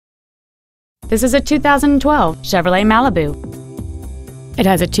This is a 2012 Chevrolet Malibu. It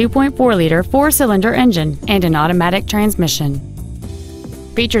has a 2.4-liter four-cylinder engine and an automatic transmission.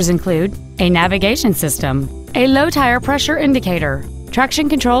 Features include a navigation system, a low-tire pressure indicator, traction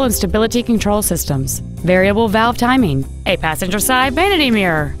control and stability control systems, variable valve timing, a passenger side vanity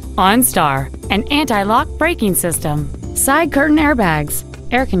mirror, OnStar, an anti-lock braking system, side curtain airbags,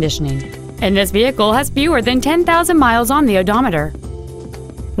 air conditioning, and this vehicle has fewer than 10,000 miles on the odometer.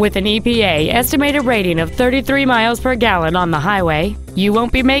 With an EPA estimated rating of 33 miles per gallon on the highway, you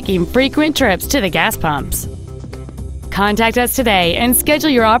won't be making frequent trips to the gas pumps. Contact us today and schedule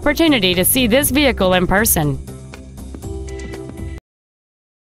your opportunity to see this vehicle in person.